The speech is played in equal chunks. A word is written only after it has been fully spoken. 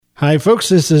Hi, folks.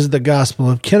 This is the Gospel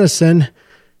of Kennison,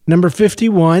 number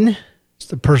 51. It's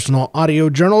the personal audio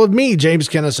journal of me, James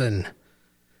Kennison.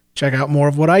 Check out more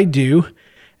of what I do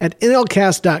at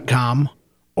nlcast.com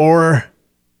or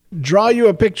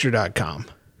drawyouapicture.com.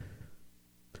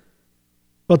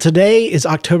 Well, today is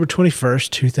October 21st,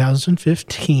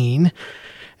 2015,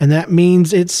 and that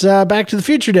means it's Back to the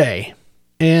Future Day.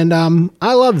 And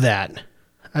I love that.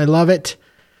 I love it.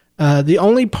 The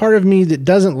only part of me that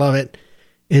doesn't love it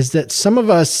is that some of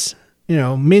us,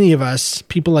 many of us,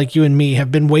 people like you and me,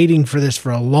 have been waiting for this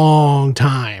for a long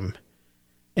time.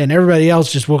 And everybody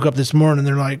else just woke up this morning and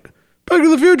they're like, Back to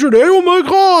the Future Day, oh my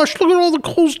gosh, look at all the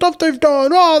cool stuff they've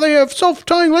done. Oh, they have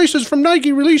self-tying laces from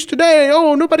Nike released today.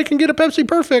 Oh, nobody can get a Pepsi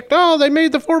Perfect. Oh, they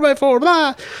made the 4x4,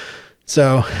 blah.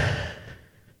 So,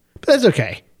 but that's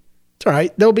okay. It's all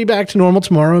right. They'll be back to normal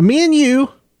tomorrow. Me and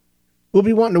you will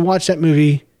be wanting to watch that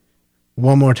movie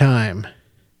one more time.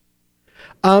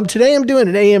 Today I'm doing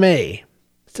an AMA.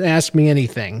 It's Ask Me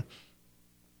Anything.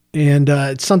 And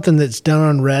it's something that's done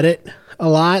on Reddit a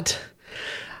lot.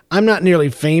 I'm not nearly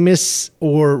famous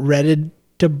or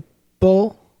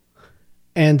Redditable.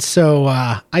 And so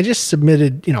I just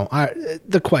submitted,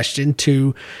 the question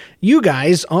to you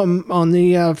guys on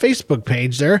the Facebook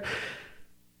page there.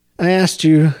 I asked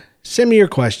you, send me your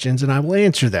questions and I will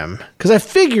answer them. Because I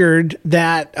figured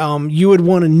that you would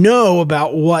want to know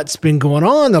about what's been going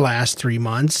on the last 3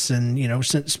 months. And,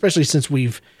 especially since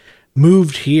we've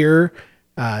moved here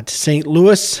to St.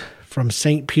 Louis from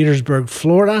St. Petersburg,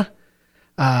 Florida.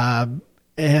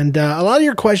 And a lot of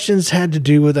your questions had to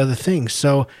do with other things.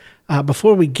 So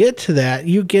before we get to that,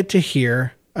 you get to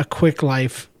hear a quick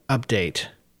life update.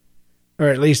 Or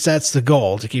at least that's the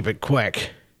goal, to keep it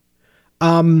quick.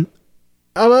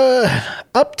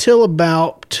 Up till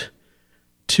about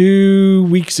 2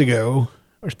 weeks ago,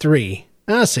 or 3,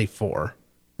 I'll say 4.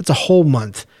 That's a whole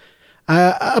month.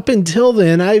 Up until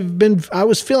then, I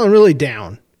was feeling really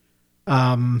down.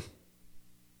 I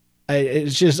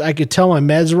could tell my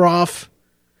meds were off.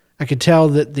 I could tell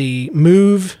that the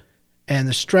move and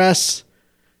the stress,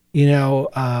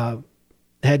 had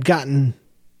gotten,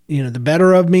 the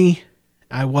better of me.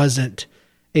 I wasn't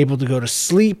able to go to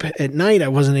sleep at night. I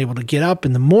wasn't able to get up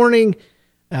in the morning.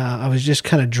 I was just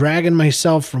kind of dragging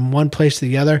myself from one place to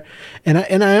the other. And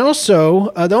I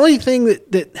also, the only thing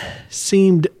that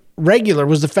seemed regular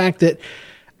was the fact that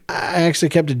I actually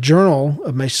kept a journal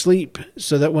of my sleep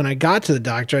so that when I got to the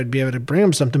doctor, I'd be able to bring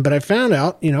him something. But I found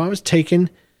out, I was taking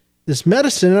this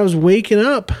medicine and I was waking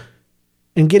up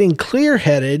and getting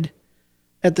clear-headed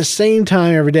at the same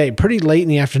time every day, pretty late in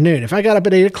the afternoon. If I got up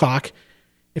at 8 o'clock,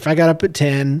 if I got up at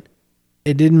 10,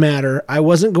 it didn't matter. I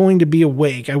wasn't going to be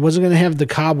awake. I wasn't going to have the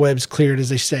cobwebs cleared, as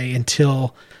they say,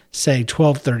 until, say,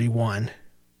 12:30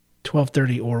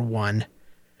 or 1.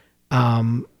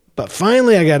 But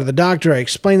finally, I got to the doctor. I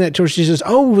explained that to her. She says,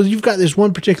 oh, well, you've got this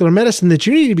one particular medicine that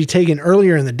you need to be taking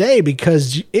earlier in the day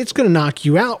because it's going to knock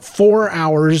you out 4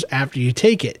 hours after you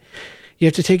take it. You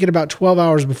have to take it about 12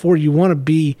 hours before you want to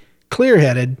be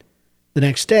clear-headed the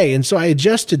next day. And so I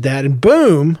adjusted that and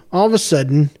boom, all of a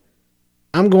sudden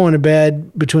I'm going to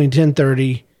bed between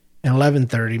 10:30 and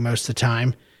 11:30 most of the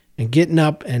time and getting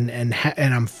up and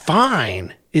I'm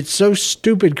fine. It's so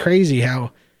stupid crazy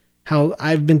how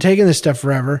I've been taking this stuff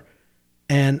forever.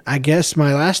 And I guess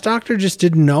my last doctor just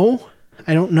didn't know.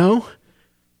 I don't know.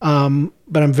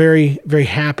 But I'm very, very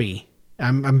happy.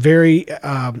 I'm doing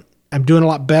a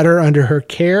lot better under her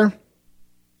care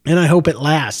and I hope it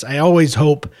lasts. I always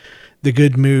hope the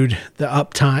good mood, the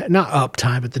not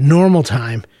uptime, but the normal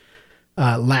time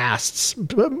lasts.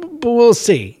 But we'll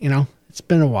see. It's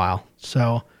been a while.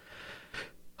 So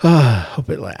hope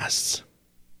it lasts.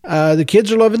 The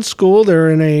kids are loving school. They're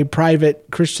in a private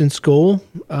Christian school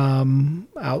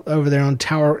out over there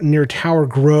near Tower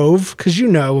Grove, because you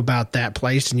know about that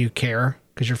place and you care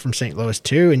because you're from St. Louis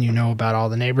too and you know about all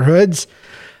the neighborhoods.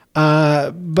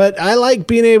 But I like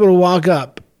being able to walk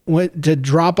up to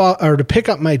drop off or to pick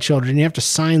up my children. You have to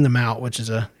sign them out, which is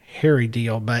a hairy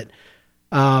deal. But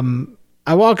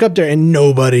I walk up there and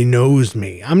nobody knows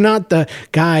me. I'm not the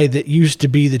guy that used to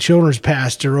be the children's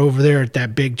pastor over there at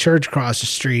that big church across the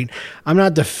street. I'm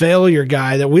not the failure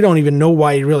guy that we don't even know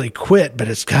why he really quit, but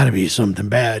it's got to be something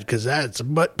bad because that's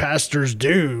what pastors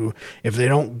do. If they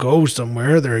don't go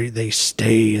somewhere, they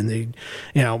stay and they,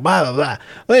 blah, blah, blah.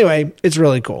 Well, anyway, it's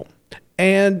really cool.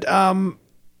 And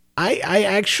I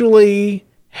actually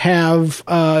have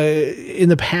in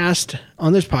the past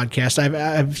on this podcast,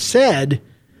 I've said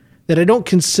that I don't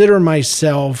consider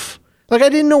myself like I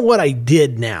didn't know what I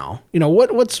did now.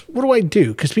 What do I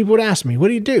do? Because people would ask me, what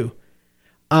do you do?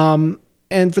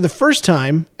 And for the first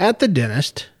time at the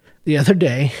dentist, the other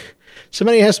day.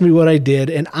 Somebody asked me what I did,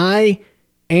 and I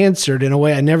answered in a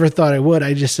way I never thought I would.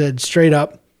 I just said straight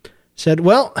up,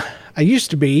 well, I used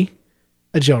to be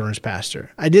a children's pastor.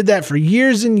 I did that for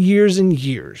years and years and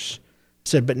years. I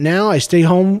said, but now I stay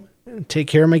home and take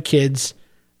care of my kids.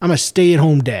 I'm a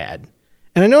stay-at-home dad.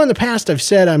 And I know in the past I've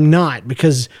said I'm not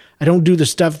because I don't do the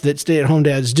stuff that stay-at-home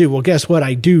dads do. Well, guess what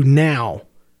I do now?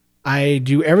 I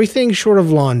do everything short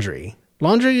of laundry.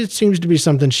 Laundry, it seems to be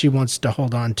something she wants to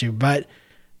hold on to, but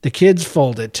the kids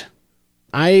fold it.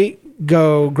 I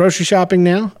go grocery shopping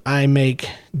now. I make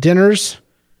dinners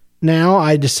now.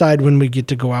 I decide when we get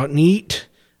to go out and eat.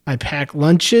 I pack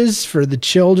lunches for the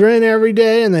children every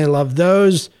day, and they love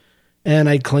those. And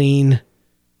I clean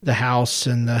the house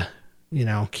and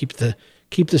keep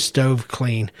the stove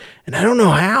clean. And I don't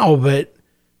know how, but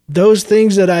those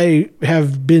things that I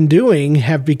have been doing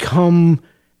have become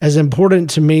as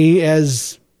important to me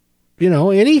as,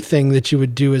 anything that you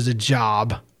would do as a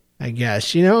job, I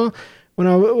guess. When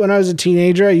I was a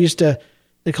teenager, I used to,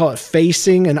 they call it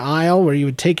facing an aisle, where you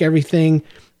would take everything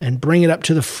and bring it up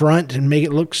to the front and make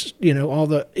it look,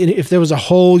 if there was a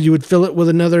hole, you would fill it with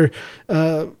another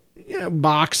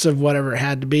box of whatever it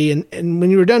had to be. And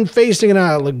when you were done facing an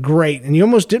aisle, it looked great. And you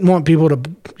almost didn't want people to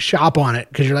shop on it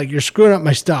because you're like, you're screwing up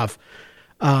my stuff.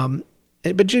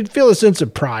 But you'd feel a sense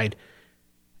of pride.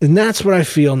 And that's what I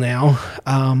feel now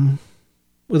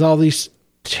with all these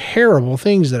terrible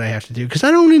things that I have to do because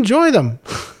I don't enjoy them.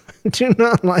 I do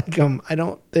not like them. I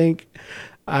don't think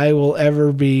I will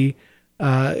ever be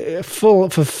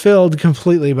fulfilled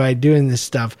completely by doing this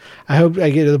stuff. I hope I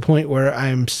get to the point where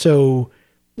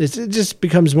it just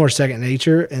becomes more second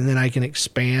nature, and then I can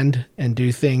expand and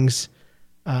do things,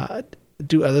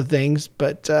 do other things.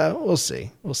 But we'll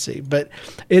see. But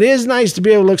it is nice to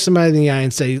be able to look somebody in the eye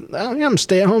and say, oh, yeah, I'm a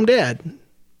stay-at-home dad.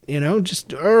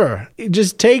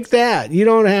 Just take that. You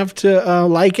don't have to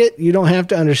like it. You don't have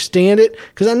to understand it.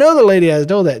 Because I know the lady I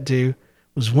told that to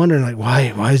was wondering, like,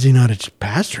 why is he not a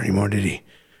pastor anymore?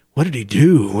 What did he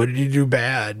do? What did he do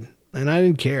bad? And I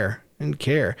didn't care.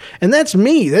 And that's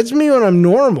me. That's me when I'm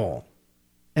normal.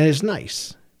 And it's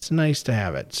nice. It's nice to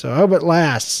have it. So I hope it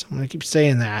lasts. I'm going to keep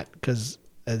saying that because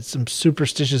it's some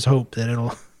superstitious hope that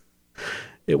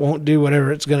it won't do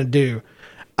whatever it's going to do.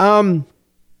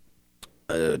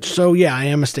 So yeah, I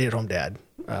am a stay-at-home dad.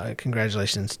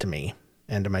 Congratulations to me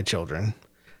and to my children.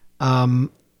 One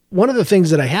of the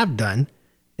things that I have done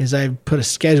is I've put a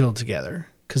schedule together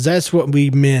because that's what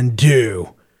we men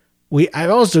do. I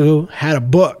also had a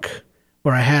book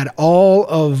where I had all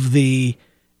of the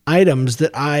items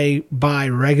that I buy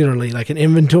regularly, like an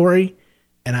inventory,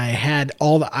 and I had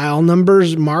all the aisle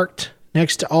numbers marked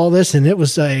next to all this, and it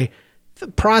was a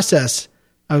process.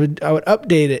 I would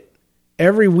update it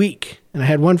every week, and I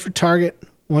had one for Target,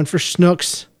 one for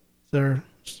Schnucks, their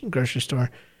grocery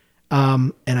store,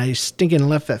 and I stinking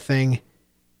left that thing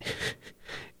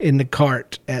in the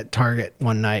cart at Target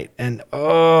one night, and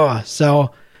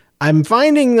so I'm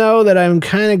finding, though, that I'm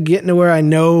kind of getting to where I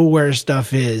know where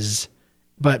stuff is.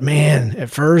 But, man,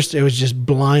 at first, it was just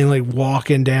blindly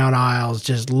walking down aisles,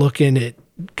 just looking at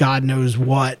God knows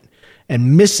what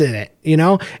and missing it,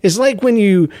 It's like when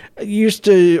you used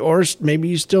to, or maybe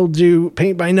you still do,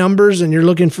 paint by numbers, and you're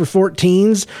looking for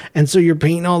 14s, and so you're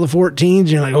painting all the 14s, and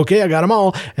you're like, okay, I got them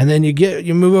all. And then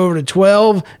you move over to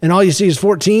 12, and all you see is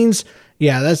 14s.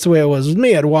 Yeah, that's the way it was with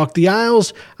me. I'd walk the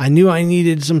aisles. I knew I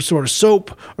needed some sort of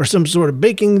soap or some sort of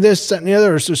baking this, that, and the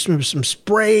other, or some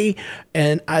spray.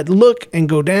 And I'd look and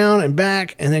go down and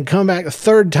back and then come back a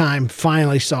third time.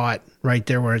 Finally saw it right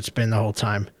there where it's been the whole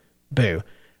time. Boo.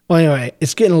 Well, anyway,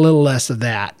 it's getting a little less of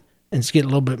that. And it's getting a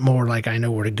little bit more like I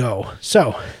know where to go.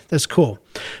 So that's cool.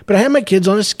 But I have my kids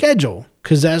on a schedule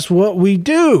because that's what we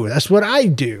do. That's what I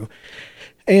do.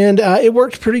 And it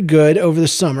worked pretty good over the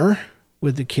summer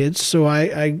with the kids. So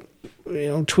I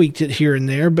tweaked it here and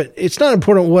there, but it's not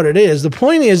important what it is. The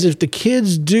point is, if the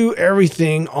kids do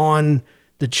everything on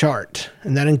the chart,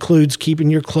 and that includes keeping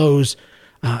your clothes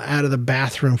out of the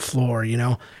bathroom floor,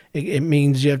 it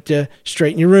means you have to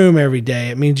straighten your room every day.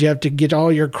 It means you have to get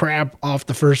all your crap off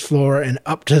the first floor and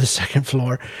up to the second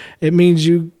floor. It means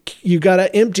you got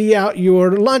to empty out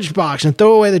your lunchbox and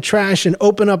throw away the trash and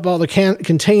open up all the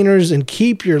containers and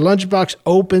keep your lunchbox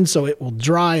open so it will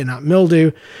dry and not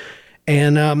mildew.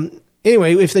 And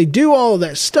anyway, if they do all of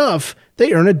that stuff,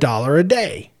 they earn $1 a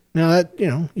day. Now that,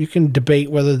 you can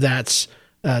debate whether that's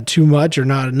too much or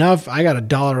not enough. I got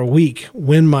 $1 a week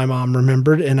when my mom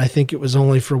remembered, and I think it was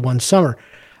only for one summer.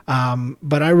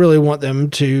 But I really want them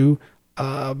to,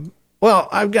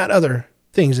 I've got other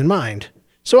things in mind.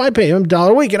 So I pay them $1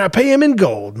 a week, and I pay them in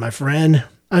gold, my friend.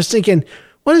 I was thinking,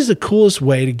 what is the coolest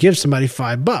way to give somebody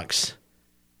 $5?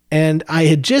 And I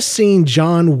had just seen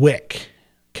John Wick.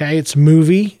 Okay, it's a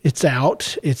movie. It's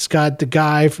out. It's got the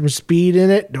guy from Speed in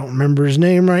it. Don't remember his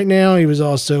name right now. He was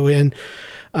also in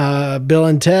Bill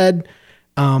and Ted.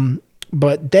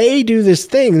 But they do this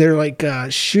thing. They're like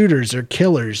shooters or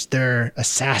killers. They're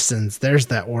assassins. There's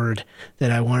that word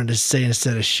that I wanted to say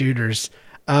instead of shooters.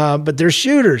 But they're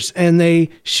shooters, and they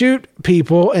shoot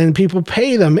people, and people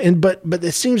pay them. But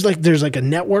it seems like there's like a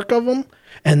network of them,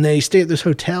 and they stay at this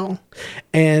hotel,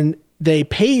 and they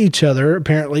pay each other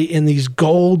apparently in these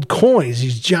gold coins,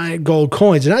 these giant gold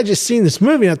coins. And I just seen this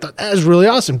movie, and I thought that was really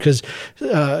awesome because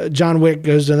John Wick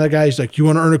goes to that guy. He's like, "You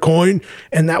want to earn a coin?"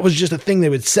 And that was just a thing they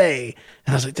would say.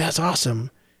 And I was like, "That's awesome."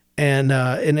 And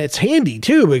it's handy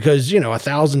too, because,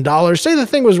 $1,000, say the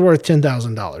thing was worth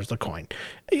 $10,000, the coin,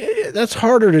 that's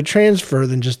harder to transfer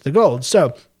than just the gold.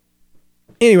 So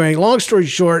anyway, long story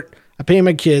short, I pay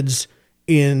my kids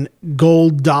in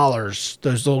gold dollars,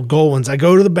 those little gold ones. I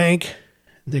go to the bank,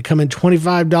 they come in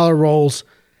 $25 rolls,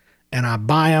 and I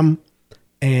buy them.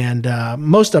 And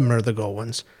most of them are the gold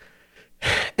ones.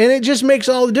 And it just makes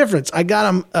all the difference. I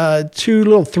got them 2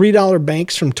 little $3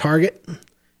 banks from Target,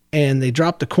 and they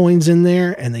drop the coins in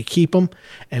there and they keep them.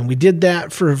 And we did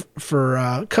that for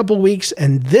a couple weeks.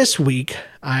 And this week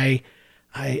I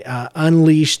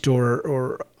unleashed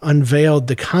or unveiled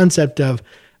the concept of,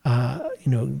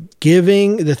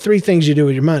 giving. The 3 things you do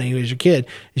with your money as your kid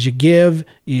is you give,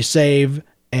 you save,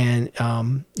 and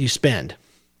you spend.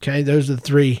 Okay, those are the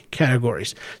 3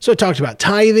 categories. So I talked about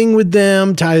tithing with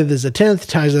them. Tithe is a tenth,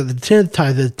 tithe is the 10th,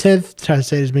 tithe is the 10th. Try to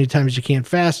say it as many times as you can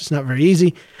fast. It's not very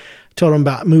easy. Told them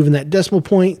about moving that decimal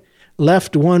point,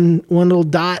 left one little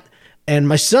dot. And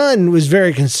my son was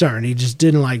very concerned. He just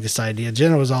didn't like this idea.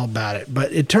 Jenna was all about it.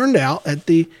 But it turned out at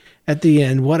the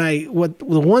end, the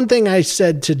one thing I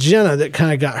said to Jenna that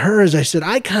kind of got her is I said,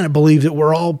 I kind of believe that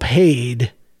we're all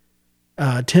paid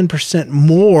 10%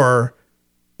 more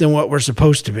than what we're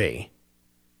supposed to be.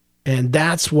 And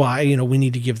that's why, we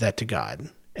need to give that to God.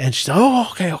 And she said,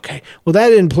 oh, okay. Well, that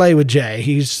didn't play with Jay.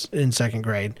 He's in 2nd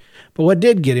grade. But what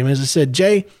did get him is I said,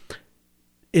 Jay,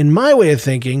 in my way of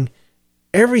thinking,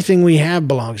 everything we have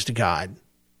belongs to God.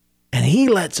 And he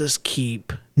lets us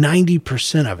keep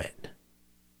 90% of it.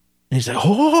 And he's like,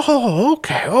 oh,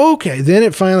 okay. Then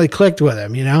it finally clicked with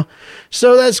him,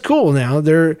 So that's cool now.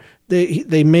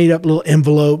 They made up little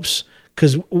envelopes,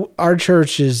 because our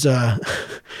church is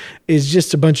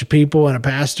just a bunch of people and a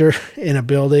pastor in a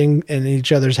building and in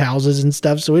each other's houses and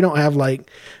stuff. So we don't have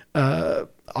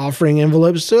offering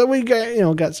envelopes. So we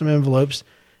got some envelopes,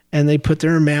 and they put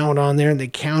their amount on there and they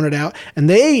counted out. And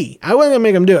I wasn't gonna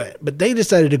make them do it, but they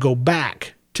decided to go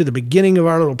back to the beginning of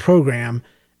our little program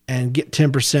and get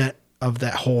 10% of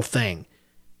that whole thing.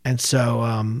 And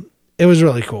so it was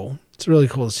really cool. It's really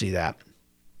cool to see that.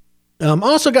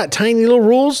 Also got tiny little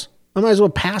rules. I might as well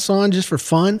pass on just for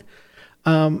fun.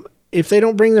 If they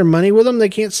don't bring their money with them, they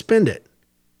can't spend it.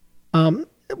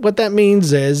 What that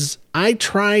means is I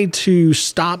try to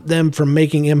stop them from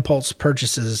making impulse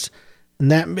purchases.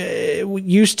 And that we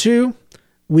used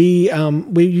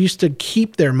to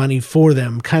keep their money for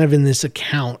them kind of in this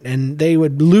account, and they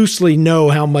would loosely know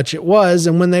how much it was.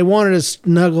 And when they wanted a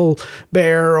snuggle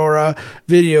bear or a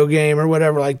video game or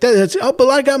whatever like that, that's, oh, but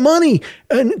I got money,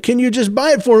 and can you just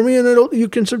buy it for me? And you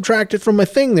can subtract it from my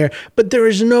thing there. But there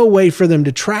is no way for them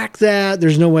to track that.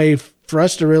 There's no way for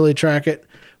us to really track it.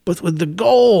 But with the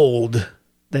gold,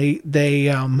 they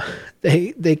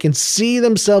can see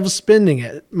themselves spending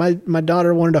it. My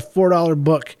daughter wanted a $4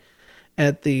 book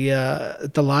at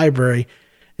the library,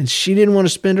 and she didn't want to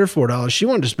spend her $4. She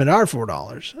wanted to spend our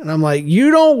 $4. And I'm like,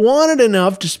 you don't want it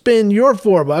enough to spend your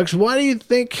 $4. Why do you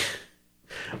think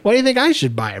I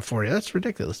should buy it for you? That's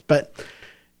ridiculous. But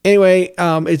anyway,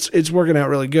 it's working out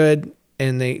really good.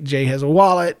 And Jay has a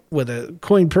wallet with a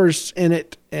coin purse in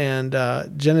it, and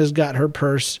Jenna's got her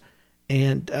purse.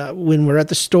 And when we're at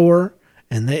the store,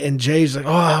 and Jay's like,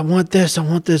 oh, I want this.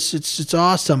 It's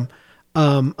awesome.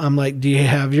 I'm like, do you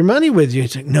have your money with you?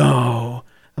 He's like, no.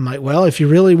 I'm like, well, if you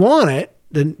really want it,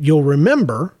 then you'll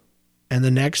remember. And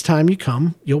the next time you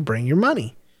come, you'll bring your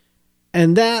money.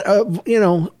 And that,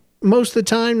 most of the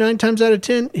time, 9 times out of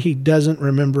 10, he doesn't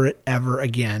remember it ever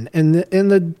again. And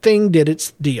the thing did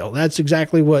its deal. That's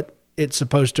exactly what it's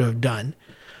supposed to have done.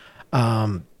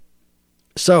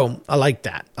 So I like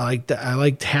that. I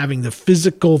liked having the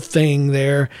physical thing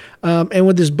there. And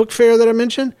with this book fair that I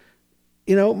mentioned,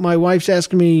 my wife's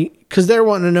asking me, because they're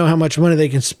wanting to know how much money they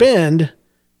can spend.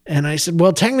 And I said,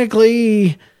 well,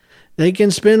 technically, they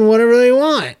can spend whatever they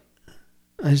want.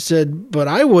 I said, but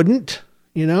I wouldn't,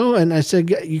 and I said,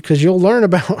 because you'll learn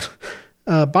about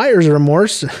buyer's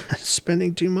remorse,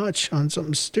 spending too much on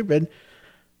something stupid,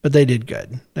 but they did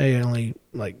good. They only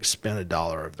like spent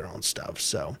 $1 of their own stuff.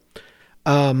 So,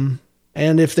 and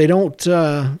if they don't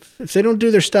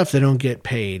do their stuff, they don't get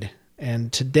paid.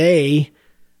 And today,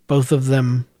 both of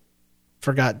them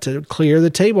forgot to clear the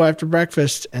table after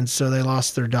breakfast, and so they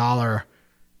lost their $1.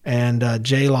 And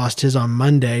Jay lost his on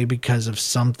Monday because of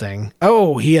something.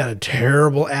 Oh, he had a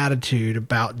terrible attitude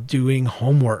about doing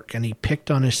homework, and he picked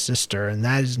on his sister, and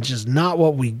that is just not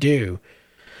what we do.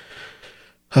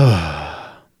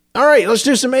 All right, let's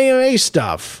do some AMA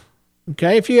stuff.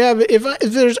 Okay, if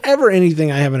there's ever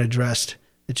anything I haven't addressed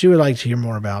that you would like to hear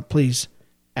more about, please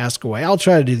ask away. I'll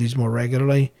try to do these more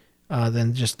regularly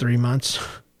than just 3 months.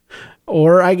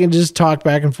 Or I can just talk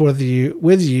back and forth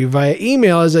with you via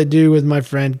email as I do with my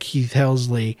friend Keith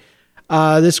Helsley.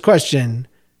 This question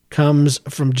comes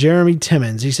from Jeremy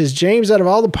Timmons. He says, James, out of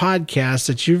all the podcasts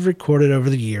that you've recorded over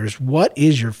the years, what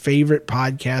is your favorite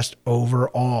podcast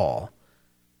overall?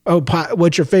 Oh,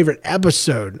 what's your favorite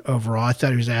episode overall? I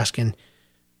thought he was asking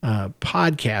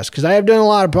podcast, because I have done a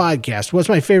lot of podcasts. What's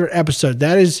my favorite episode?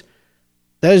 That is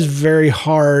very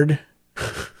hard.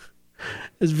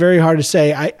 It's very hard to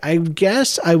say. I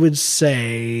guess I would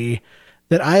say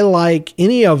that I like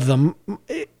any of them.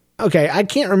 Okay, I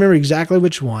can't remember exactly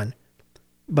which one,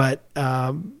 but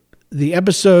the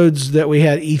episodes that we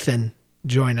had Ethan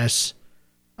join us,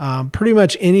 pretty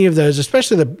much any of those,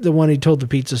 especially the one he told the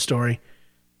pizza story,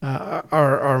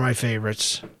 are my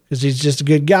favorites, because he's just a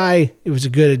good guy. It was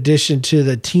a good addition to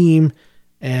the team,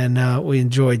 and we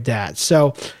enjoyed that.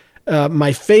 So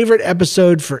my favorite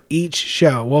episode for each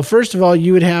show. Well, first of all,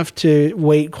 you would have to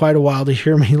wait quite a while to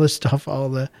hear me list off all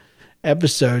the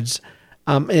episodes.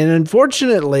 And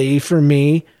unfortunately for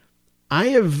me, I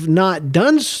have not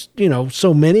done,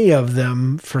 so many of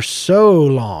them for so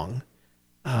long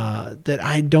that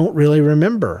I don't really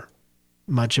remember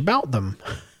much about them.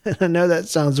 And I know that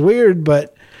sounds weird,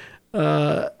 but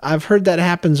I've heard that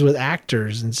happens with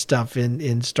actors and stuff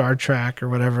in Star Trek or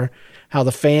whatever, how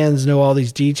the fans know all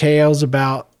these details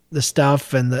about the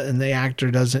stuff and the actor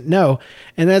doesn't know.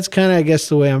 And that's kind of, I guess,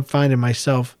 the way I'm finding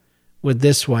myself with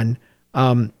this one.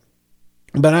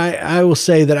 But I will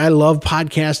say that I love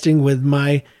podcasting with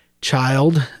my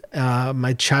child,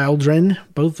 my children,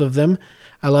 both of them.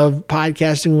 I love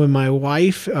podcasting with my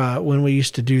wife when we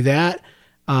used to do that.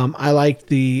 I like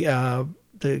the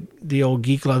old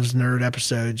Geek Loves Nerd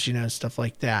episodes, stuff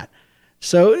like that.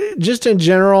 So just in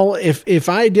general, if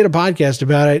I did a podcast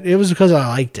about it, it was because I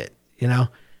liked it, and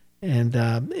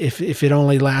if it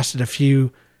only lasted a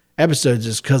few episodes,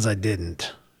 it's because I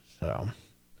didn't.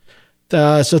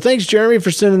 So thanks, Jeremy,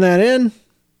 for sending that in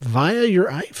via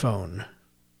your iPhone.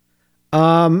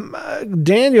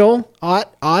 Daniel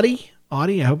Audie,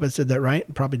 I hope I said that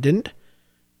right. Probably didn't.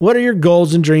 What are your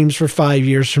goals and dreams for 5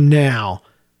 years from now?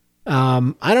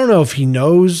 I don't know if he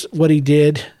knows what he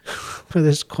did for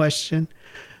this question,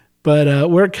 but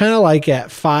we're kind of like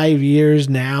at 5 years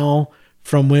now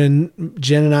from when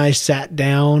Jen and I sat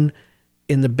down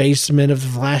in the basement of the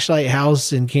Flashlight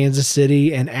House in Kansas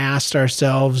City and asked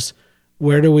ourselves,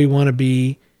 where do we want to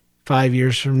be 5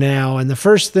 years from now? And the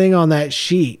first thing on that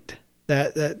sheet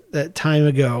that time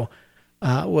ago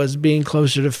was being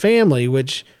closer to family,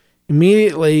 which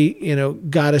immediately,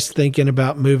 got us thinking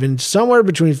about moving somewhere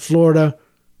between Florida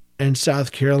and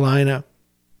South Carolina.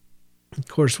 Of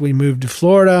course, we moved to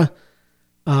Florida.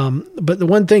 But the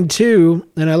one thing too,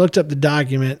 and I looked up the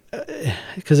document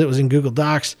because it was in Google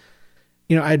Docs,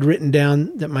 I'd written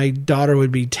down that my daughter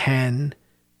would be 10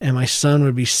 and my son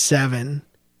would be 7.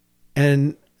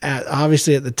 And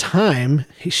obviously at the time,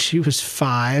 she was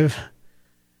 5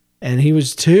 and he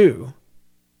was 2.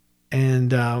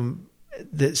 And,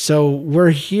 so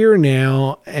we're here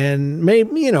now, and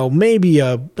maybe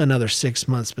another 6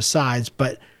 months besides,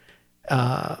 but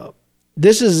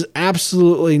this is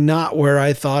absolutely not where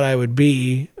I thought I would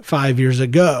be 5 years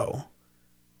ago.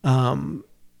 And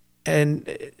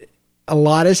a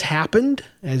lot has happened,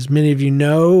 as many of you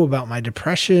know, about my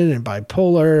depression and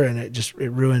bipolar, and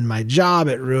it ruined my job.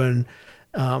 It ruined,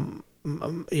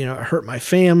 it hurt my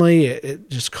family. It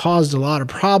just caused a lot of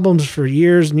problems for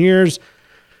years and years.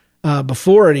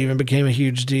 Before it even became a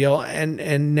huge deal.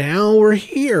 And now we're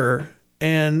here,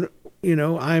 and,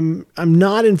 I'm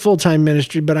not in full-time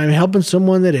ministry, but I'm helping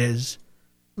someone that is.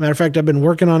 Matter of fact, I've been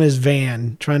working on his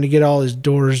van, trying to get all his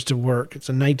doors to work. It's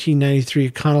a 1993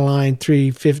 Econoline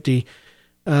 350,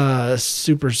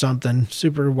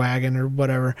 super wagon or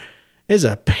whatever. It's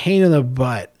a pain in the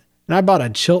butt. And I bought a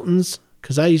Chilton's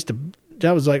because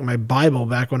that was like my Bible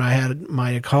back when I had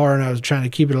my car and I was trying to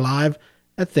keep it alive.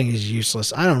 That thing is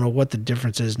useless. I don't know what the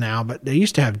difference is now, but they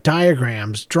used to have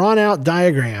diagrams, drawn out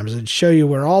diagrams that show you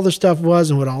where all the stuff was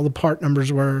and what all the part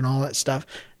numbers were and all that stuff.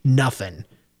 Nothing.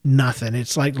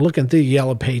 It's like looking through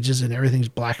yellow pages and everything's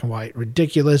black and white.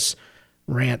 Ridiculous.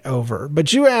 Rant over.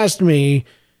 But you asked me,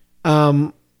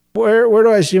 where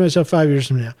do I see myself 5 years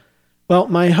from now? Well,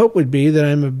 my hope would be that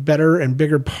I'm a better and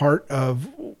bigger part of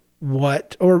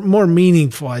or more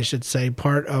meaningful, I should say,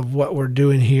 part of what we're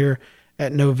doing here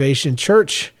at Novation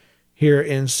Church here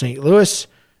in St. Louis.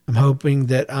 I'm hoping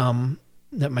that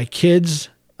that my kids,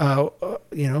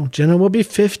 Jenna will be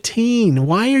 15.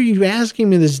 Why are you asking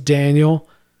me this, Daniel?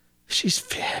 She's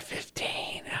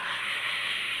 15.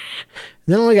 And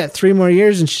then I only got 3 more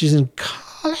years and she's in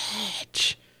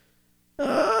college.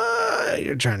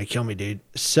 You're trying to kill me, dude.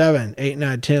 7, 8,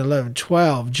 9, 10, 11,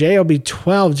 12. Jay will be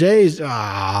 12.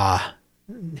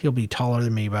 He'll be taller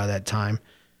than me by that time.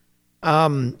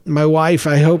 My wife,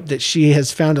 I hope that she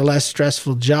has found a less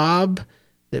stressful job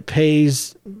that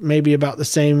pays maybe about the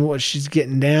same what she's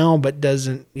getting now, but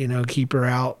doesn't, keep her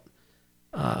out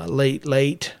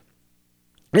late.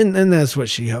 And that's what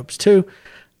she hopes too.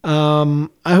 I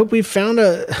hope we found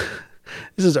this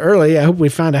is early. I hope we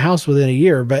found a house within a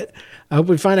year, but I hope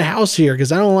we find a house here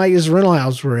because I don't like this rental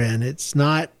house we're in. It's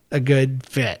not a good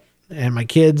fit. And my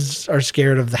kids are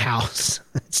scared of the house.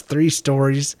 It's 3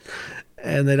 stories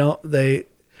and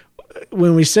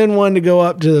when we send one to go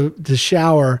up to the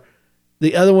shower,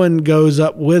 the other one goes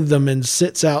up with them and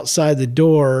sits outside the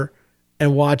door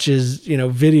and watches,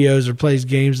 videos or plays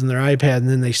games on their iPad. And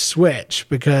then they switch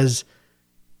because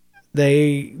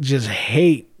they just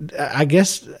hate, I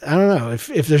guess, I don't know.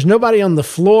 If there's nobody on the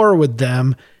floor with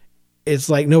them, it's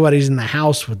like nobody's in the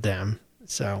house with them.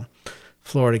 So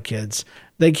Florida kids,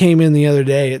 they came in the other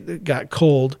day. It got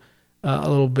cold a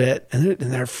little bit and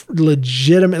they're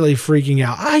legitimately freaking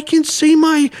out. I can see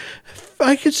my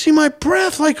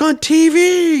breath like on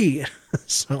TV.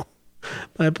 So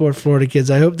my poor Florida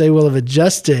kids, I hope they will have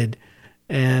adjusted.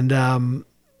 And,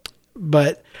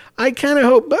 but I kind of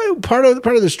hope part of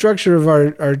the structure of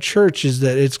our church is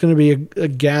that it's going to be a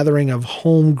gathering of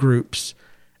home groups.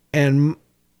 And,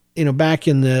 back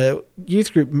in the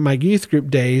my youth group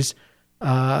days,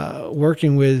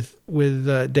 working with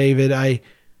David, I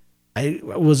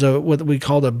was what we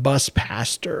called a bus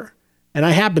pastor. And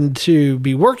I happened to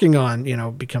be working on,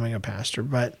 becoming a pastor,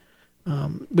 but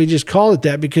we just called it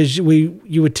that because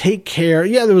you would take care.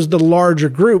 Yeah, there was the larger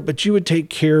group, but you would take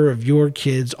care of your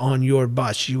kids on your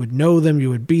bus. You would know them. You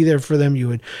would be there for them. You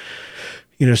would,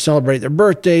 celebrate their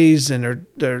birthdays and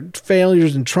their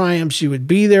failures and triumphs. You would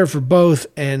be there for both.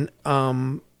 And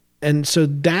so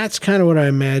that's kind of what I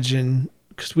imagine,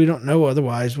 because we don't know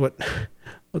otherwise what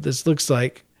this looks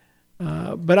like.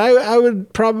 But I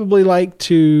would probably like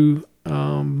to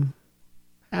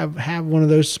have one of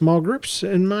those small groups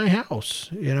in my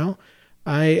house.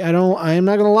 I am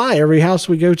not going to lie. Every house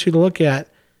we go to look at,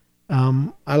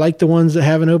 I like the ones that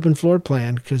have an open floor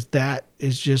plan because that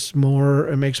is just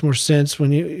it makes more sense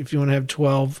if you want to have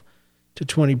 12 to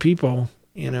 20 people,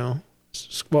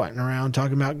 squatting around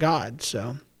talking about God.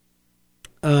 So,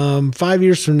 5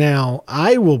 years from now,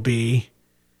 I will be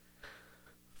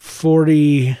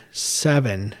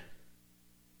 47.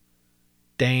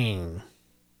 Dang.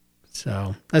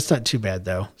 So that's not too bad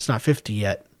though. It's not 50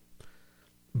 yet.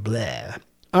 Blah.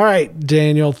 All right,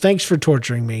 Daniel, thanks for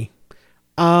torturing me.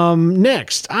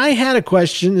 Next, I had a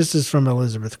question. This is from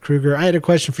Elizabeth Kruger. I had a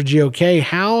question for GOK.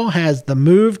 How has the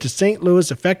move to St. Louis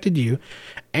affected you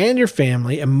and your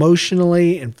family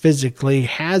emotionally and physically?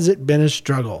 Has it been a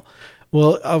struggle?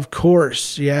 Well, of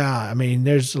course. Yeah. I mean,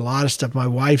 there's a lot of stuff. My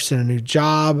wife's in a new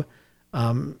job.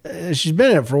 She's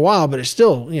been in it for a while, but it's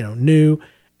still, new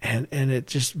and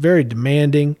it's just very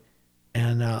demanding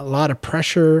and a lot of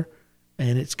pressure,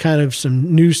 and it's kind of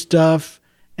some new stuff.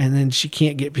 And then she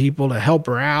can't get people to help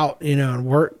her out, and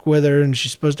work with her. And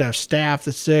she's supposed to have staff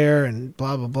that's there and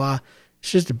blah, blah, blah.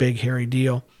 It's just a big, hairy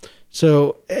deal.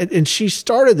 So, and she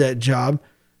started that job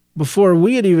before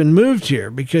we had even moved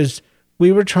here because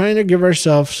we were trying to give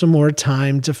ourselves some more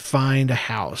time to find a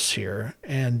house here.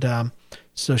 And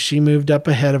so she moved up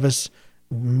ahead of us.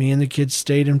 Me and the kids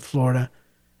stayed in Florida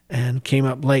and came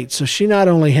up late. So she not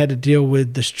only had to deal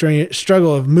with the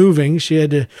struggle of moving, she had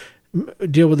to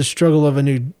deal with the struggle of a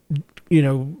new,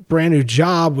 brand new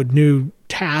job with new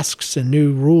tasks and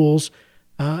new rules.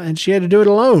 And she had to do it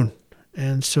alone.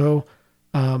 And so,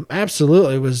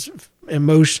 absolutely, it was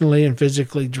emotionally and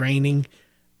physically draining.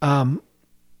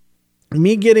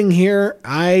 Me getting here,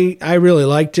 I really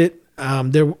liked it.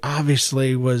 There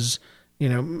obviously was,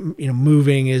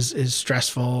 moving is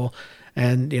stressful,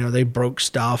 and, they broke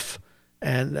stuff,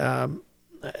 and,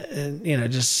 And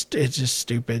it's just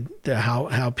stupid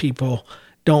how people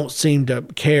don't seem to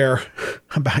care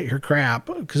about your crap,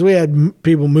 because we had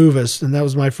people move us, and that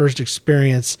was my first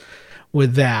experience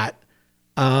with that.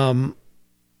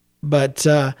 But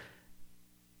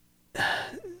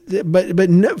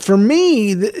no, for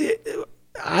me,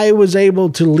 I was able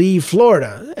to leave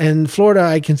Florida, and Florida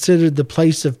I considered the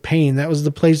place of pain. That was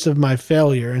the place of my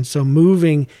failure. And so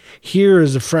moving here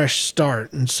is a fresh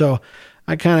start. And so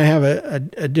I kind of have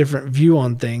a different view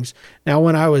on things. Now,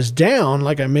 when I was down,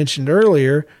 like I mentioned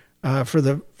earlier, for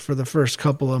the first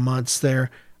couple of months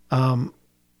there, I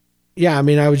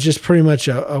was just pretty much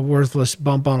a worthless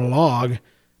bump on a log.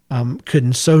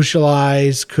 Couldn't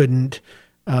socialize, couldn't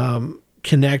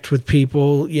connect with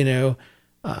people,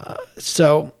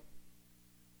 so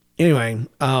anyway,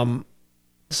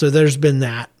 so there's been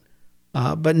that.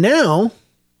 But now,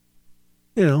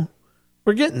 we're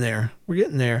getting there.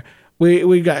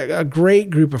 We got a great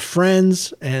group of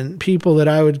friends and people that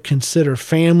I would consider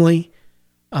family.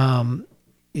 And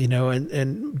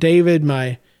David,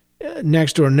 my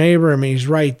next door neighbor, he's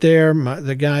right there.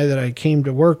 The guy that I came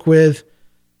to work with,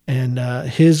 and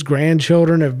his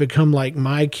grandchildren have become like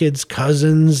my kids'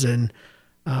 cousins, and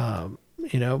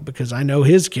because I know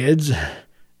his kids,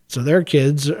 so their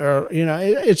kids are,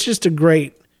 it's just a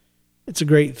great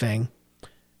thing.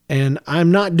 And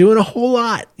I'm not doing a whole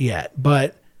lot yet,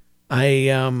 but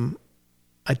I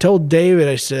told David,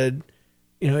 I said,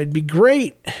 it'd be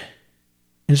great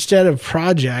instead of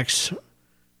projects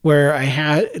where I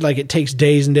had, like, it takes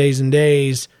days and days and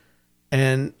days,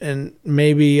 and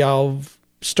maybe I'll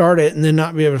start it and then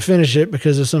not be able to finish it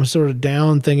because of some sort of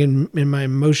down thing in my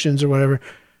emotions or whatever.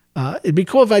 It'd be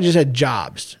cool if I just had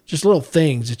jobs, just little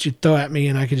things that you'd throw at me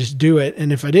and I could just do it.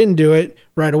 And if I didn't do it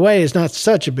right away, it's not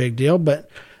such a big deal. But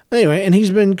anyway, and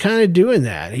he's been kind of doing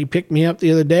that. He picked me up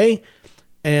the other day,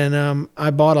 and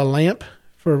I bought a lamp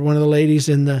for one of the ladies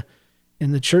in the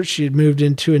church. She had moved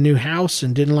into a new house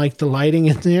and didn't like the lighting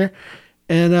in there.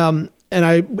 And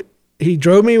he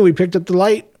drove me, we picked up the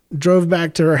light, drove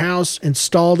back to her house,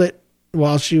 installed it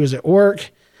while she was at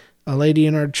work, a lady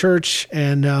in our church.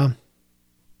 And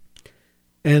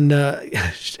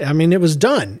it was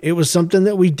done. It was something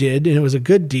that we did, and it was a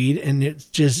good deed, and it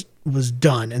just was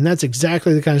done. And that's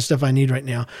exactly the kind of stuff I need right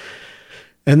now.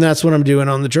 And that's what I'm doing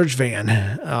on the church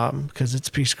van, because it's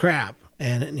a piece of crap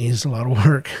and it needs a lot of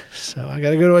work. So I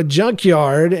got to go to a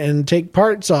junkyard and take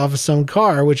parts off of some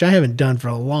car, which I haven't done for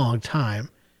a long time.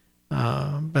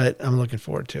 But I'm looking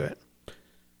forward to it.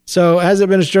 So has it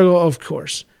been a struggle? Of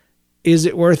course. Is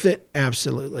it worth it?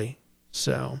 Absolutely.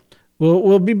 So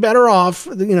we'll be better off.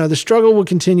 The struggle will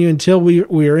continue until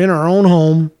we are in our own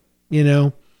home,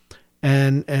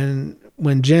 and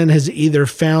when Jen has either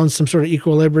found some sort of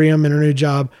equilibrium in her new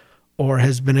job or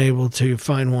has been able to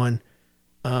find one,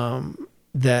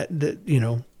 that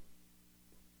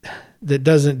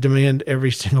doesn't demand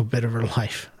every single bit of her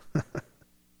life.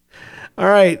 All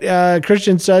right.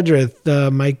 Christian Sudrith,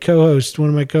 my co-host, one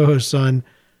of my co-hosts on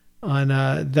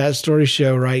That Story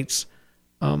Show, writes,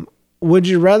 would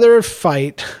you rather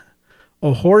fight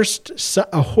a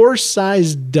horse-sized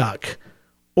duck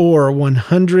or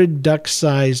 100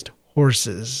 duck-sized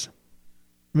horses?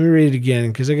 Let me read it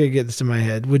again because I got to get this in my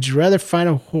head. Would you rather fight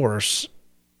a horse-sized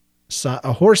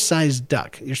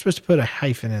duck? You're supposed to put a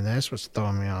hyphen in there. That's what's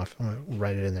throwing me off. I'm going to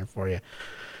write it in there for you.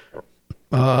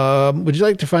 Would you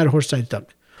like to fight a horse-sized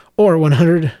duck or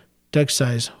 100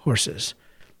 duck-sized horses?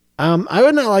 I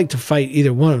would not like to fight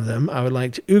either one of them. I would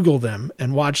like to oogle them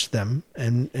and watch them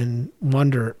and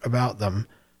wonder about them.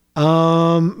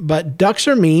 But ducks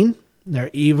are mean.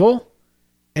 They're evil.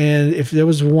 And if there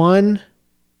was one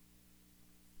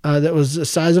that was the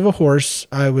size of a horse,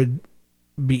 I would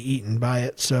be eaten by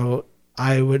it. So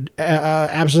I would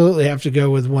absolutely have to go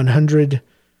with 100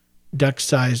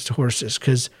 duck-sized horses,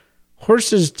 because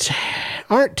horses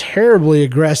aren't terribly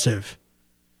aggressive.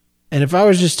 And if I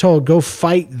was just told, go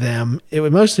fight them, it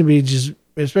would mostly be just,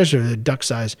 especially with the duck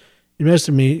size, it would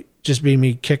mostly just be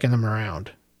me kicking them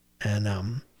around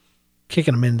and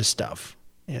kicking them into stuff,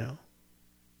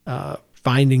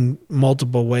 finding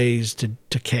multiple ways to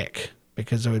kick,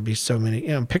 because there would be so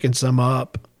many, picking some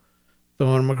up,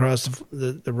 throwing them across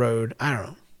the road. I don't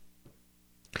know.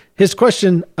 His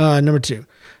question, number 2,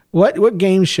 what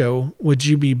game show would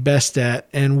you be best at,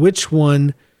 and which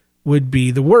one would be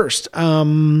the worst?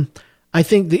 I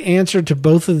think the answer to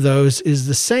both of those is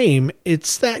the same.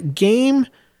 It's that game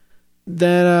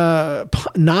that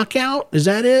Knockout, is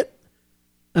that it?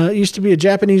 It used to be a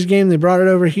Japanese game. They brought it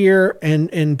over here,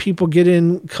 and people get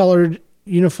in colored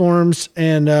uniforms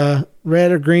and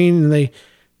red or green, and they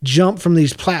jump from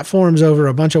these platforms over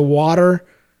a bunch of water,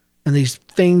 and these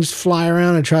things fly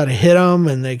around and try to hit them,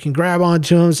 and they can grab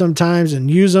onto them sometimes and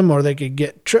use them, or they could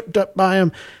get tripped up by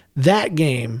them. That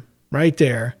game right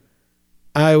there,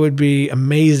 I would be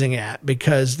amazing at,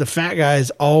 because the fat guys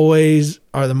always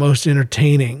are the most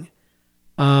entertaining.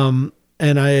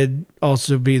 And I'd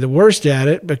also be the worst at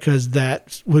it, because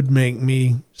that would make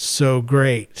me so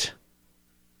great.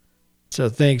 So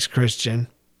thanks, Christian.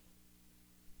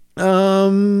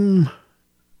 Let's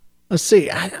see.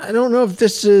 I don't know if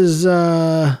this is,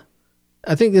 I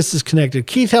think this is connected.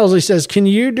 Keith Helsley says, can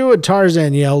you do a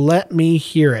Tarzan yell? Let me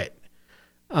hear it.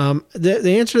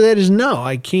 The answer to that is no,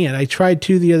 I can't. I tried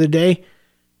to the other day,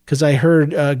 because I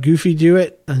heard Goofy do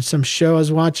it on some show I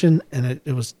was watching, and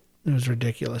it was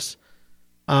ridiculous.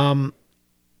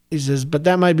 He says, but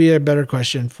that might be a better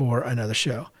question for another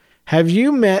show. Have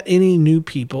you met any new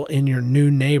people in your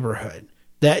new neighborhood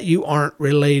that you aren't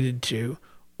related to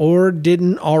or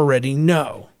didn't already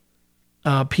know?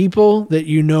 People that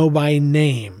you know by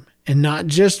name, and not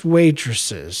just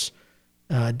waitresses.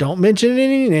 Don't mention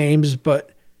any names,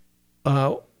 but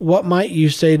what might you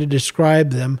say to describe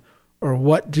them, or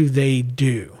what do they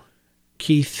do?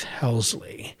 Keith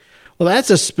Helsley. Well,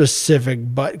 that's a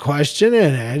specific butt question,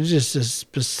 and it's just as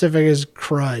specific as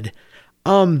crud.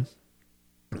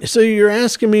 So you're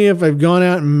asking me if I've gone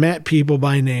out and met people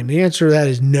by name. The answer to that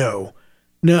is no.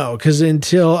 No, because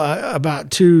until about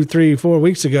 2, 3, 4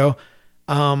 weeks ago,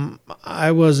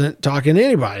 I wasn't talking to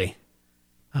anybody.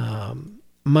 Me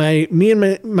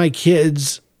and my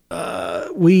kids,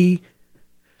 we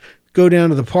go down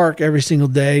to the park every single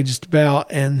day, just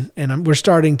about, and we're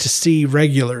starting to see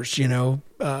regulars,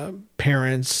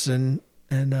 parents and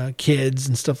kids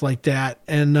and stuff like that.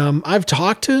 And I've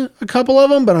talked to a couple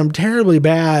of them, but I'm terribly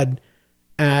bad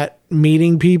at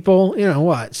meeting people. You know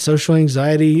what? Social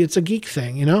anxiety. It's a geek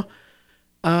thing,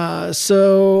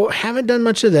 So haven't done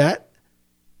much of that.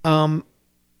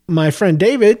 My friend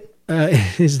David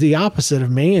is the opposite of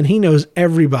me, and he knows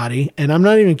everybody. And I'm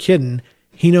not even kidding.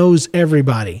 He knows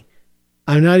everybody.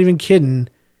 I'm not even kidding.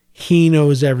 He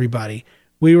knows everybody.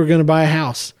 We were going to buy a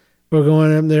house. We're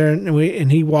going up there,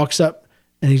 and he walks up,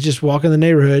 and he's just walking the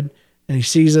neighborhood, and he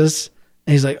sees us,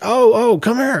 and he's like, oh,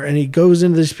 come here. And he goes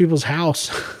into these people's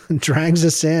house and drags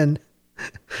us in.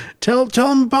 Tell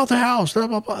them about the house. Blah,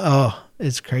 blah, blah. Oh,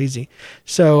 it's crazy.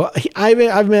 So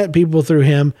I've met people through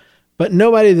him, but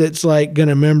nobody that's like going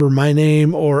to remember my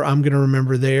name or I'm going to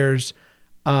remember theirs.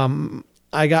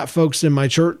 I got folks in my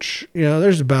church,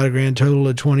 there's about a grand total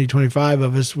of 20, 25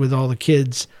 of us with all the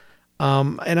kids.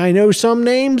 And I know some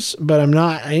names, but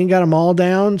I ain't got them all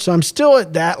down. So I'm still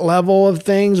at that level of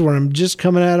things where I'm just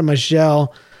coming out of my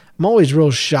shell. I'm always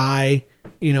real shy,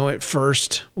 at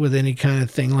first with any kind of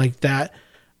thing like that.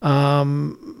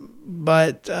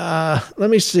 But let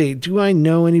me see. Do I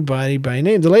know anybody by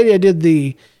name? The lady I did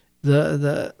the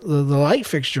light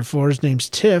fixture for, his name's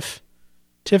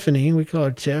Tiffany. We call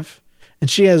her Tiff. And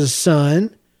she has a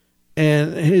son,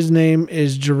 and his name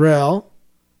is Jarrell.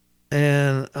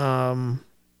 And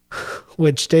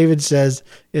which David says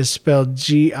is spelled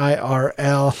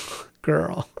Girl,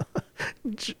 girl.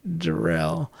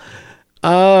 Jarrell.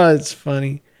 Oh, it's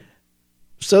funny.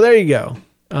 So there you go.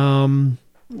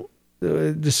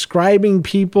 Describing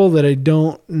people that I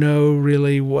don't know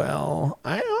really well.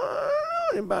 I don't know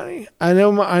anybody. I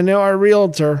know our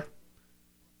realtor.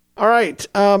 All right.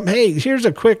 Hey, here's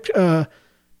a quick,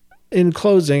 in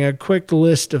closing, a quick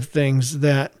list of things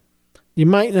that you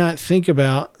might not think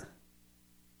about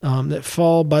that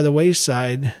fall by the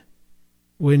wayside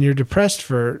when you're depressed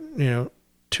for, 2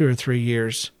 or 3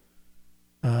 years.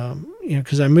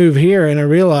 Because I move here and I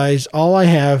realize all I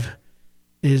have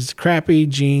is crappy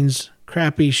jeans,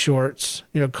 crappy shorts,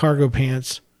 cargo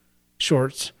pants,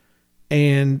 shorts,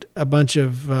 and a bunch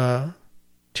of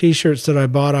T-shirts that I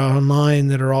bought online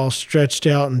that are all stretched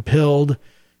out and pilled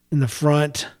in the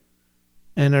front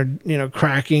and are,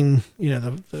 cracking,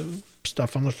 the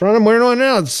stuff on the front. I'm wearing one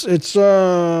now. It's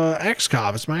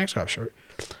XCOM. It's my XCOM shirt.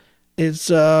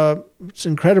 It's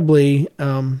incredibly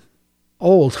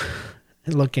old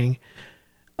looking.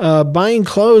 Buying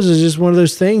clothes is just one of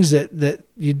those things that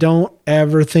you don't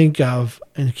ever think of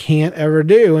and can't ever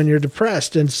do when you're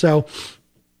depressed. And so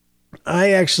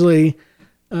I actually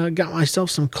got myself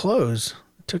some clothes.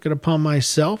 Took it upon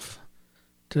myself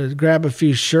to grab a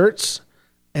few shirts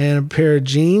and a pair of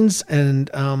jeans. And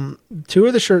 2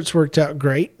 of the shirts worked out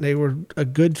great. They were a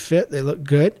good fit. They looked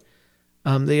good.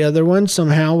 The other one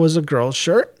somehow was a girl's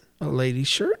shirt, a lady's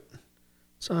shirt.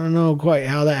 So I don't know quite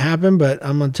how that happened, but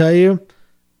I'm going to tell you,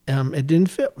 it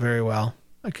didn't fit very well.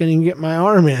 I couldn't even get my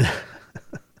arm in.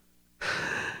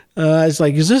 It's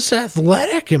like, is this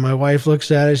athletic? And my wife looks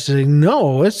at it. She's like,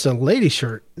 no, it's a lady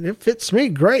shirt. It fits me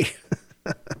great.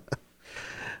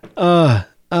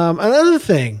 Another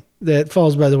thing that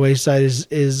falls by the wayside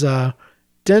is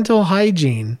dental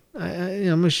hygiene.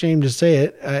 I'm ashamed to say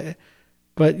it,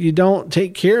 but you don't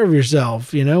take care of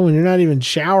yourself. When you're not even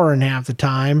showering half the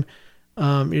time,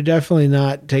 you're definitely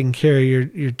not taking care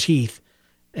of your teeth.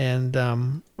 And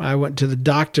I went to the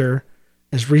doctor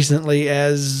as recently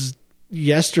as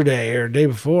yesterday or day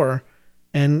before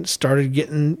and started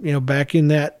getting, back in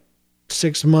that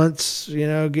 6 months,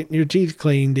 getting your teeth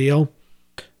clean deal.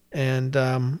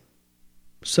 And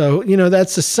so,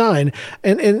 that's a sign.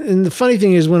 And the funny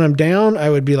thing is, when I'm down, I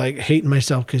would be like hating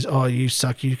myself because, oh, you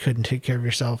suck. You couldn't take care of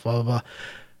yourself, blah, blah, blah.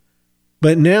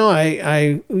 But now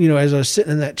I as I was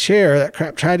sitting in that chair, that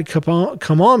crap tried to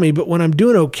come on me. But when I'm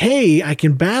doing okay, I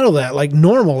can battle that like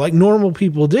normal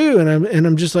people do. And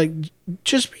I'm just like,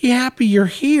 just be happy you're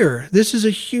here. This is a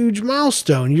huge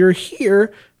milestone. You're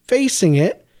here facing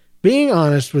it, being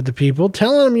honest with the people,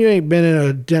 telling them you ain't been in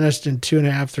a dentist in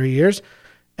 2.5, 3 years,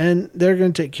 and they're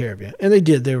going to take care of you. And they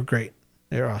did. They were great.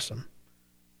 They were awesome.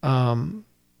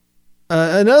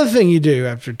 Another thing you do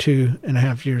after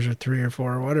 2.5 years or 3 or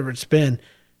 4 or whatever it's been,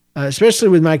 especially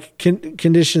with my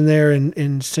condition there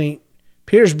in St.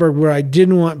 Petersburg, where I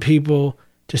didn't want people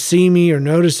to see me or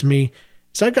notice me.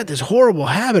 So I've got this horrible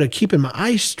habit of keeping my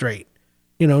eyes straight,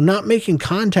 not making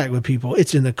contact with people.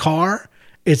 It's in the car.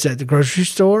 It's at the grocery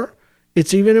store.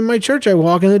 It's even in my church. I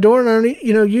walk in the door and I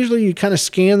don't, usually you kind of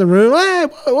scan the room. Hey,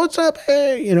 what's up?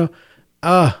 Hey,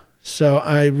 so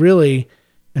I really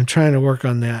am trying to work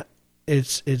on that.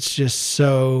 It's just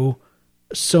so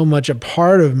much a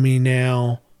part of me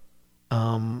now.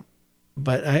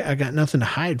 But I got nothing to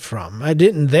hide from. I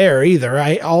didn't there either.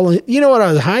 What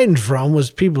I was hiding from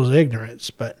was people's ignorance.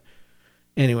 But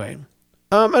anyway,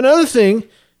 another thing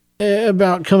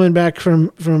about coming back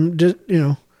from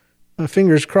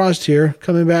fingers crossed here,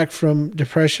 coming back from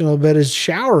depression a little bit is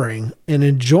showering and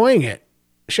enjoying it.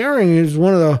 Showering is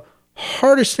one of the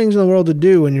hardest things in the world to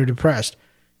do when you're depressed.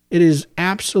 It is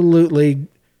absolutely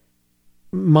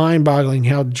mind-boggling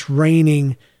how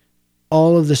draining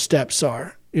all of the steps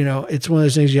are. It's one of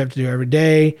those things you have to do every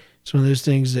day. It's one of those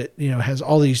things that, has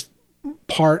all these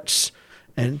parts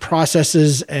and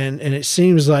processes, and it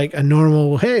seems like a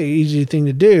normal, hey, easy thing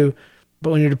to do. But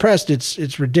when you're depressed,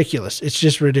 it's ridiculous. It's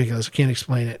just ridiculous. I can't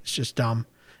explain it. It's just dumb.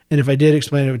 And if I did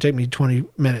explain it, it would take me 20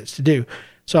 minutes to do.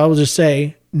 So I will just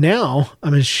say, now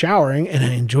I'm in showering and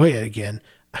I enjoy it again.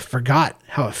 I forgot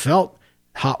how it felt,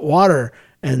 hot water,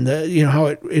 and how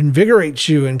it invigorates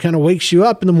you and kind of wakes you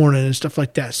up in the morning and stuff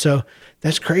like that. So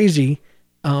that's crazy.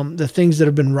 The things that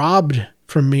have been robbed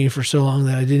from me for so long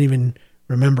that I didn't even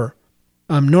remember.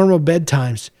 Normal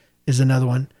bedtimes is another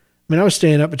one. I mean, I was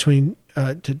staying up between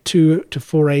 2 to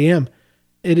 4 a.m.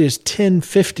 It is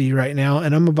 10:50 right now,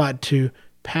 and I'm about to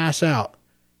pass out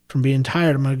from being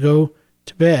tired. I'm going to go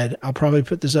to bed. I'll probably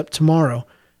put this up tomorrow.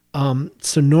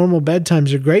 So normal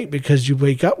bedtimes are great because you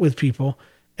wake up with people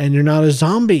and you're not a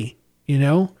zombie,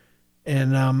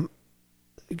 and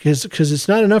because it's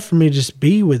not enough for me to just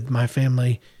be with my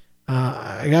family.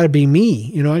 I got to be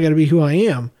me, I got to be who I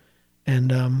am.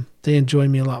 And they enjoy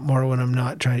me a lot more when I'm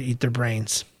not trying to eat their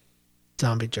brains.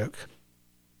 Zombie joke.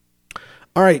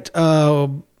 All right.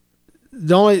 The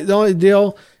only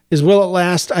deal is, will it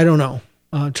last? I don't know.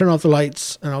 Turn off the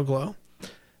lights and I'll glow.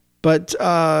 But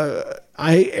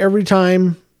every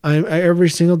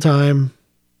single time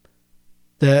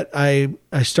that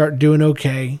I start doing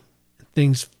okay,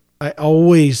 things, I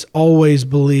always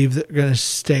believe that they're going to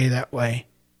stay that way.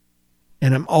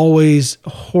 And I'm always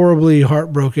horribly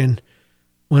heartbroken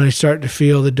when I start to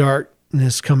feel the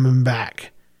darkness coming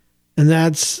back. And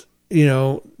that's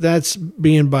being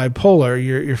bipolar.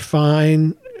 You're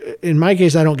fine. In my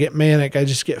case, I don't get manic. I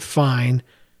just get fine.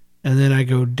 And then I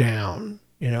go down,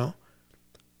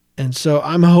 And so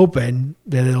I'm hoping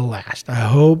that it'll last. I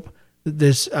hope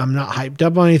that I'm not hyped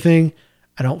up on anything.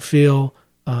 I don't feel,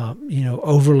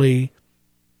 overly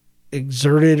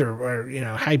exerted or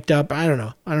hyped up. I don't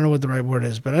know. I don't know what the right word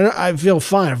is, but I feel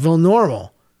fine. I feel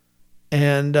normal.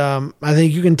 And I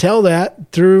think you can tell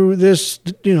that through this,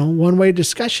 one-way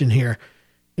discussion here.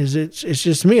 It's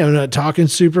just me. I'm not talking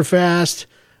super fast.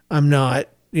 I'm not,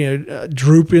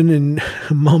 drooping and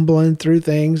mumbling through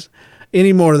things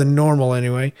any more than normal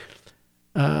anyway.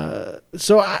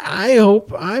 So I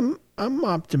hope I'm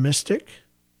optimistic.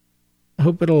 I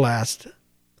hope it'll last.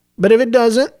 But if it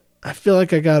doesn't, I feel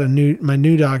like I got my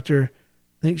new doctor.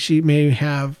 I think she may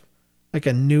have like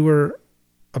a newer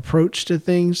approach to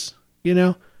things,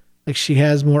 like she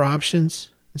has more options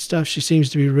and stuff. She seems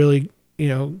to be really,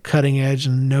 cutting edge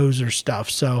and knows her stuff.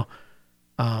 So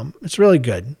it's really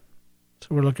good.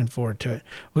 So we're looking forward to it.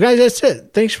 Well, guys, that's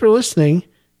it. Thanks for listening.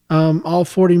 All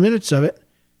 40 minutes of it.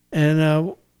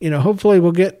 And, hopefully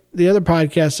we'll get the other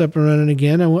podcasts up and running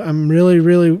again. I'm really,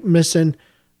 really missing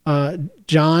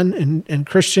John and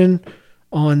Christian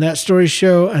on That Story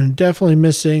Show. I'm definitely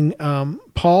missing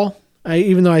Paul,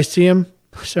 even though I see him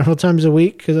several times a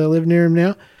week because I live near him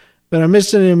now. But I'm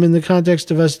missing him in the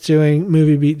context of us doing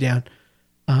Movie Beatdown.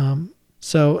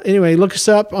 So anyway, look us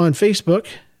up on Facebook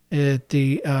at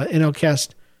the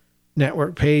NLCast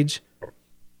Network page.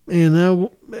 And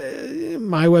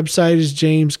my website is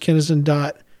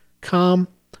jameskennison.com.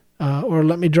 Or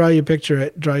let me draw you a picture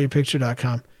at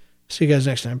drawyourpicture.com. See you guys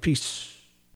next time. Peace.